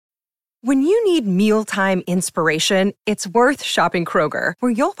When you need mealtime inspiration, it's worth shopping Kroger,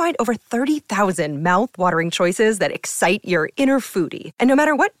 where you'll find over 30,000 mouth-watering choices that excite your inner foodie. And no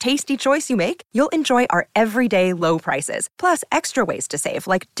matter what tasty choice you make, you'll enjoy our everyday low prices, plus extra ways to save,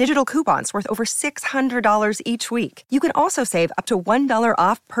 like digital coupons worth over $600 each week. You can also save up to $1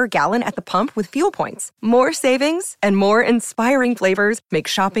 off per gallon at the pump with fuel points. More savings and more inspiring flavors make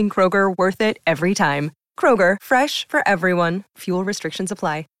shopping Kroger worth it every time. Kroger, fresh for everyone. Fuel restrictions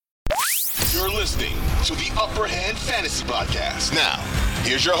apply. You're listening to the Upper Hand Fantasy Podcast. Now,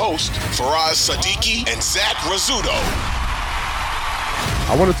 here's your host, Faraz Siddiqui and Zach Rizzuto.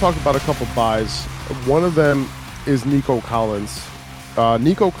 I want to talk about a couple buys. One of them is Nico Collins.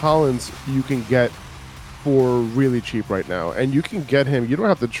 Nico Collins you can get for really cheap right now. And you can get him. You don't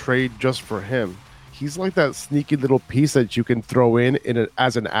have to trade just for him. He's like that sneaky little piece that you can throw in it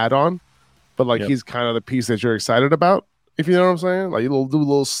as an add-on. But he's kind of the piece that you're excited about. If you know what I'm saying, like you'll do a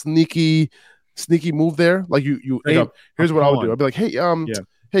little sneaky move there. Like you aim. Here's what I would do. I'd be like,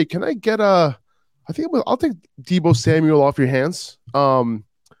 hey, can I get I'll take Deebo Samuel off your hands. But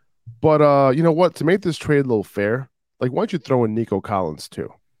you know what? To make this trade a little fair, like why don't you throw in Nico Collins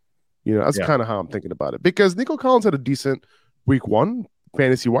too? You know, that's kind of how I'm thinking about it. Because Nico Collins had a decent week one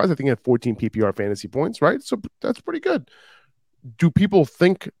fantasy wise. I think he had 14 PPR fantasy points, right? So that's pretty good. Do people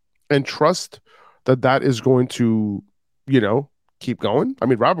think and trust that is going to, keep going? I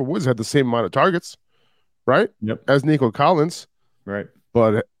mean, Robert Woods had the same amount of targets, right? Yep. As Nico Collins. Right.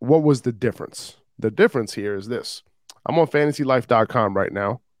 But what was the difference? The difference here is this. I'm on fantasylife.com right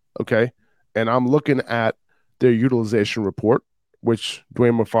now, okay? And I'm looking at their utilization report, which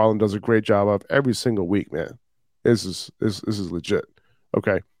Dwayne McFarland does a great job of every single week, man. This is legit.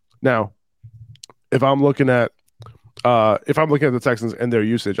 Okay. Now, if I'm looking at the Texans and their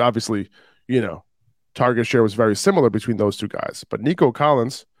usage, obviously, target share was very similar between those two guys. But Nico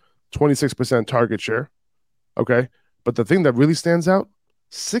Collins, 26% target share. Okay. But the thing that really stands out,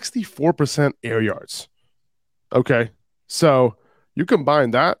 64% air yards. Okay. So you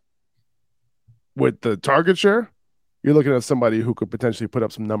combine that with the target share, you're looking at somebody who could potentially put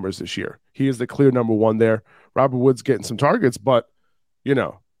up some numbers this year. He is the clear number one there. Robert Woods getting some targets, but,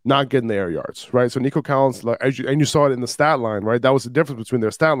 not getting the air yards, right? So Nico Collins, and you saw it in the stat line, right? That was the difference between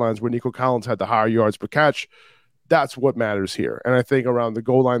their stat lines where Nico Collins had the higher yards per catch. That's what matters here. And I think around the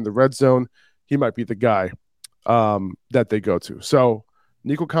goal line, the red zone, he might be the guy that they go to. So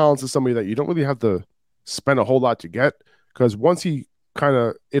Nico Collins is somebody that you don't really have to spend a whole lot to get, because once he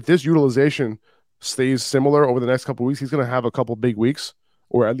if this utilization stays similar over the next couple of weeks, he's going to have a couple big weeks,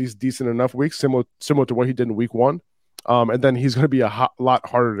 or at least decent enough weeks, similar to what he did in week one. And then he's going to be a lot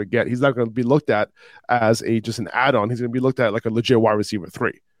harder to get. He's not going to be looked at as just an add-on. He's going to be looked at like a legit wide receiver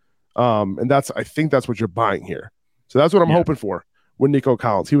 3. And I think that's what you're buying here. So that's what I'm hoping for with Nico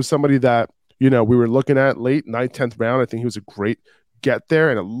Collins. He was somebody that, we were looking at late 9th, 10th round. I think he was a great get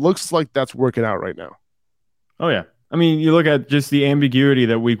there, and it looks like that's working out right now. Oh, yeah. I mean, you look at just the ambiguity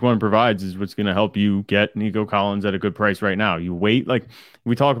that week one provides is what's going to help you get Nico Collins at a good price right now. You wait, like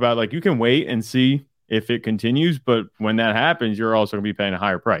we talk about, like you can wait and see if it continues, but when that happens, you're also going to be paying a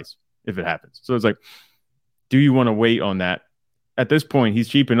higher price if it happens. So it's like, do you want to wait on that? At this point, he's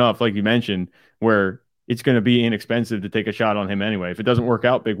cheap enough, like you mentioned, where it's going to be inexpensive to take a shot on him anyway. If it doesn't work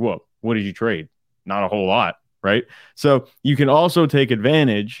out, big whoop. What did you trade? Not a whole lot, right? So you can also take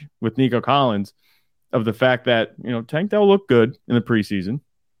advantage with Nico Collins of the fact that, Tank Dell looked good in the preseason,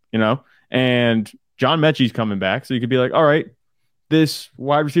 and John Mechie's coming back. So you could be like, all right, this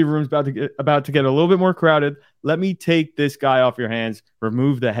wide receiver room is about to get a little bit more crowded. Let me take this guy off your hands,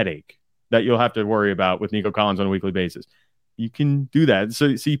 remove the headache that you'll have to worry about with Nico Collins on a weekly basis. You can do that.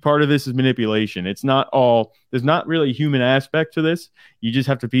 So see, part of this is manipulation. There's not really a human aspect to this. You just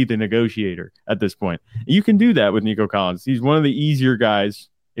have to be the negotiator at this point. You can do that with Nico Collins. He's one of the easier guys,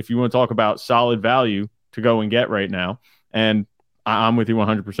 if you want to talk about solid value, to go and get right now. And I'm with you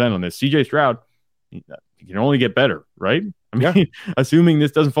 100% on this. CJ Stroud, he can only get better, right? I mean, assuming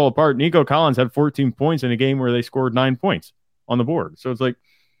this doesn't fall apart, Nico Collins had 14 points in a game where they scored 9 points on the board. So it's like,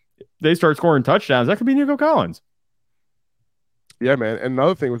 they start scoring touchdowns. That could be Nico Collins. Yeah, man. And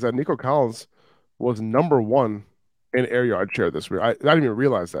another thing was that Nico Collins was number one in air yard share this week. I didn't even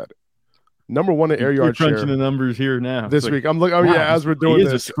realize that. Number one in air yard share. Crunching the numbers here now. This week. I'm looking. Wow, as we're doing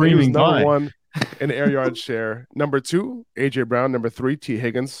this, he was number one in air yard share. Number 2, AJ Brown. Number 3, T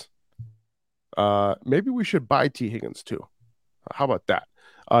Higgins. Maybe we should buy T Higgins too. How about that?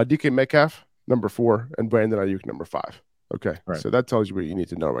 DK Metcalf, number 4, and Brandon Ayuk, number 5. Okay, right. So that tells you what you need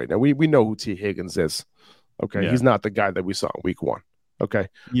to know right now. We know who T Higgins is. Okay, he's not the guy that we saw in week 1. Okay,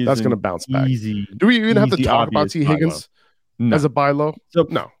 that's going to bounce back. Do we even have to talk about T Higgins? No. as a buy low? So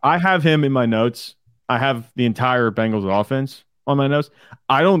No. I have him in my notes. I have the entire Bengals offense on my notes.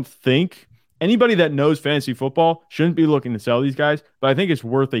 I don't think anybody that knows fantasy football shouldn't be looking to sell these guys, but I think it's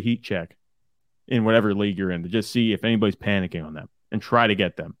worth a heat check in whatever league you're in to just see if anybody's panicking on them and try to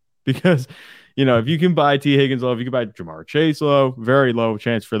get them. Because, if you can buy T. Higgins low, if you can buy Jamar Chase low, very low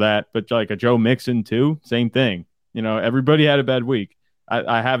chance for that. But like a Joe Mixon too, same thing. Everybody had a bad week.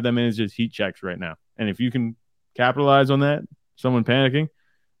 I have them in as just heat checks right now. And if you can capitalize on that, someone panicking,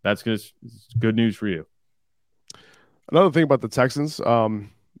 that's just good news for you. Another thing about the Texans,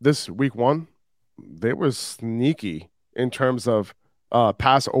 this week 1, they were sneaky in terms of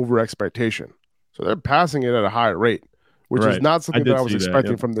pass over expectation. So they're passing it at a higher rate, which is not something that I was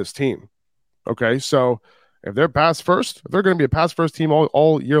expecting from this team. Okay, so if they're pass first, if they're going to be a pass first team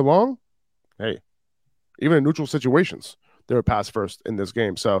all year long, hey, even in neutral situations, they're a pass first in this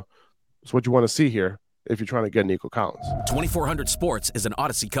game. So it's what you want to see here if you're trying to get Nico Collins. 2400 Sports is an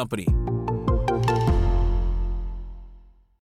Odyssey company.